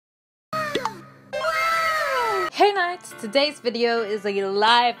Hey Knights! Today's video is a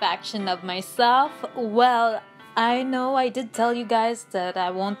live action of myself. Well, I know I did tell you guys that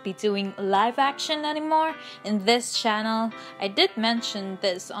I won't be doing live action anymore in this channel. I did mention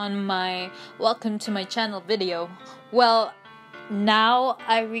this on my welcome to my channel video. Well, now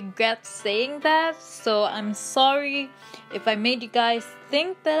I regret saying that, so I'm sorry if I made you guys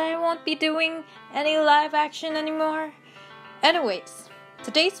think that I won't be doing any live action anymore. Anyways,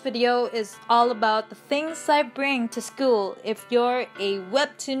 today's video is all about the things I bring to school if you're a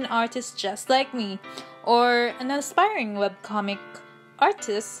webtoon artist just like me, or an aspiring webcomic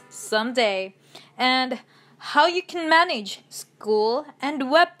artist someday, and how you can manage school and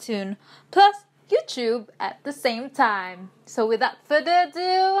webtoon plus YouTube at the same time. So without further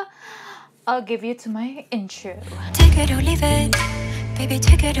ado, I'll give you to my intro. Take it or leave it, baby,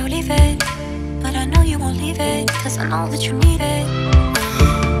 take it or leave it. But I know you won't leave it, cause I know that you need it.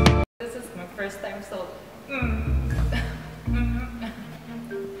 This is my first time, so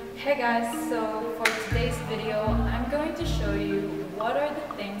Hey guys, so for today's video, I'm going to show you what are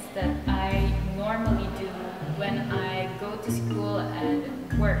the things that I normally do when I go to school and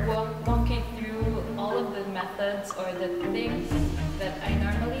work. Well, walking through all of the methods or the things that I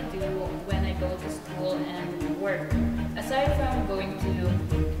normally do when I go to school and work. Aside from going to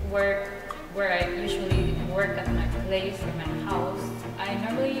work, where I usually work at my place or my house, I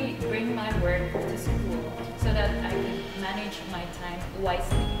normally bring my work to school so that I can manage my time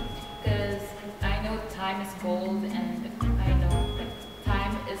wisely. Because I know time is gold, and I know that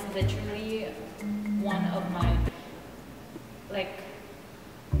time is literally one of my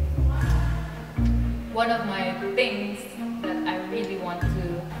things that I really want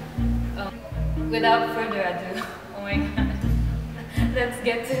to. Without further ado, oh my god, let's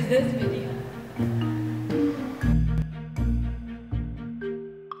get to this video.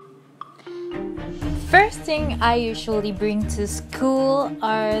 First thing I usually bring to school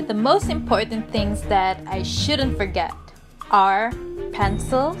are the most important things that I shouldn't forget are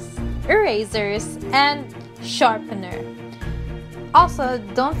pencils, erasers, and sharpener. Also,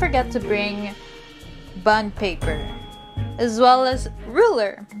 don't forget to bring bond paper as well as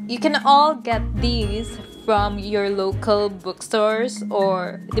ruler. You can all get these from your local bookstores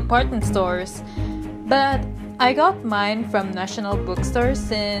or department stores, but I got mine from National Bookstore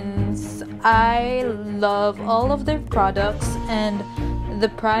since I love all of their products and the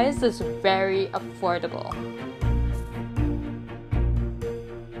price is very affordable.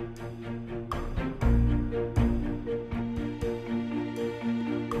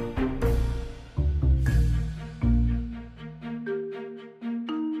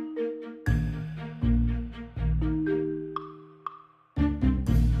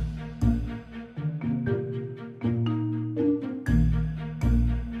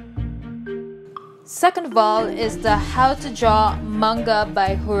 Second of all is the How to Draw manga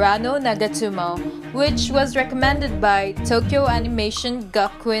by Hurano Nagatumo, which was recommended by Tokyo Animation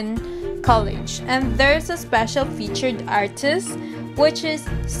Gakuen College. And there's a special featured artist, which is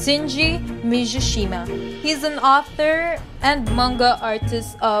Shinji Mizushima. He's an author and manga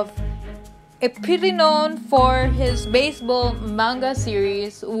artist of pretty known for his baseball manga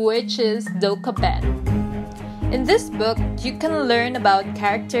series, which is Dokaben. In this book, you can learn about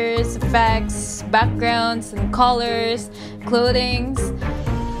characters, effects, backgrounds and colors, clothing,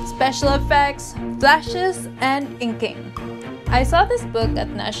 special effects, flashes, and inking. I saw this book at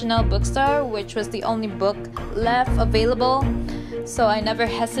National Bookstore, which was the only book left available, so I never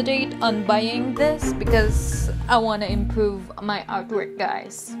hesitate on buying this because I want to improve my artwork,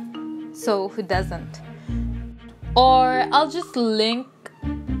 guys. So who doesn't? Or I'll just link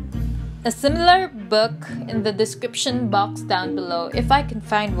a similar book in the description box down below if I can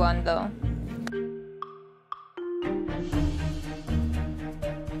find one though.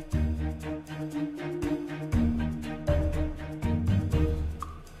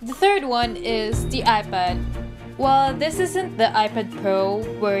 The third one is the iPad. Well, this isn't the iPad Pro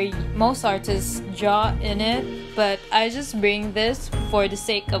where most artists draw in it, but I just bring this for the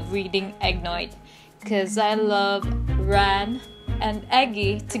sake of reading Egnoid because I love Ran and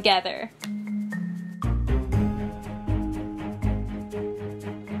Eggy together.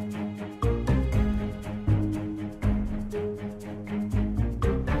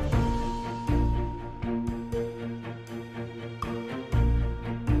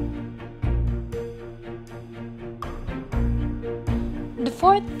 The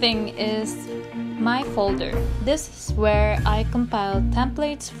fourth thing is my folder. This is where I compile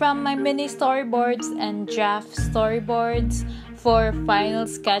templates from my mini storyboards and draft storyboards for final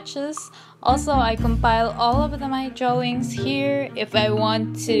sketches Also, I compile all of my drawings here if I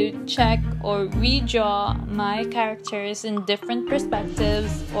want to check or redraw my characters in different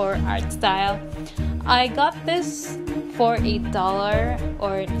perspectives or art style. I got this for $8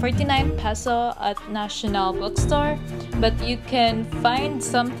 or 49 peso at National Bookstore, but you can find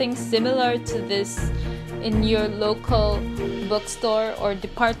something similar to this in your local bookstore or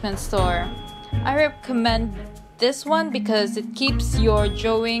department store. I recommend this one because it keeps your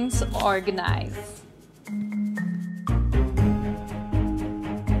drawings organized.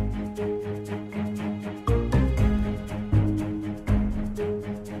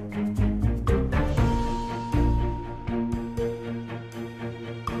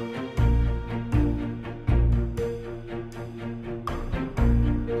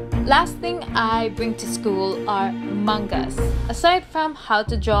 Last thing I bring to school are mangas. Aside from how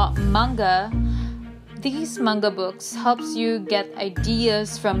to draw manga, these manga books helps you get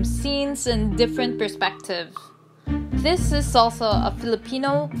ideas from scenes in different perspectives. This is also a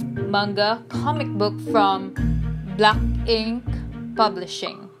Filipino manga comic book from Black Ink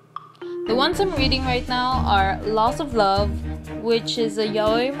Publishing. The ones I'm reading right now are Loss of Love, which is a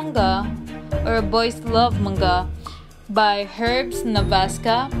yaoi manga or a boys love manga by Herbs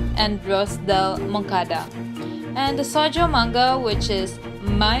Navasca and Rosdel Moncada, and the Sojo manga, which is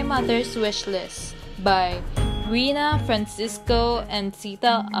My Mother's Wish List by Rina Francisco and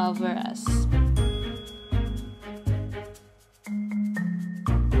Sita Alvarez.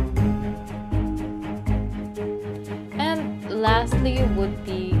 And lastly would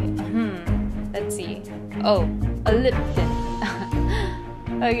be, let's see, a lip tint.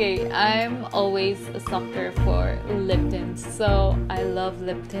 Okay, I'm always a sucker for lip tints, so I love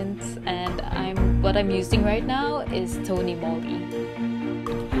lip tints, and what I'm using right now is Tony Moly.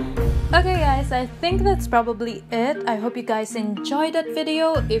 Okay guys, I think that's probably it. I hope you guys enjoyed that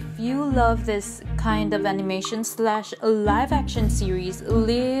video. If you love this kind of animation / live action series,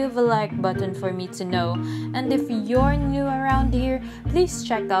 leave a like button for me to know. And if you're new around here, please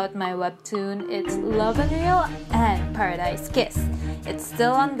check out my webtoon. It's Love Unreal and Paradise Kiss. It's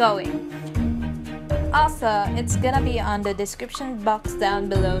still ongoing. Also, it's gonna be on the description box down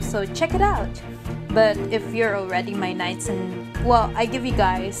below, so check it out. But if you're already my knights, I give you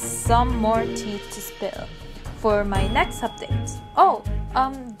guys some more tea to spill for my next updates.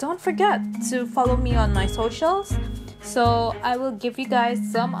 Don't forget to follow me on my socials, so I will give you guys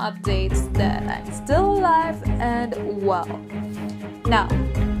some updates that I'm still alive and well. Now,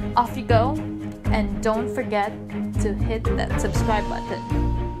 off you go, and don't forget to hit that subscribe button.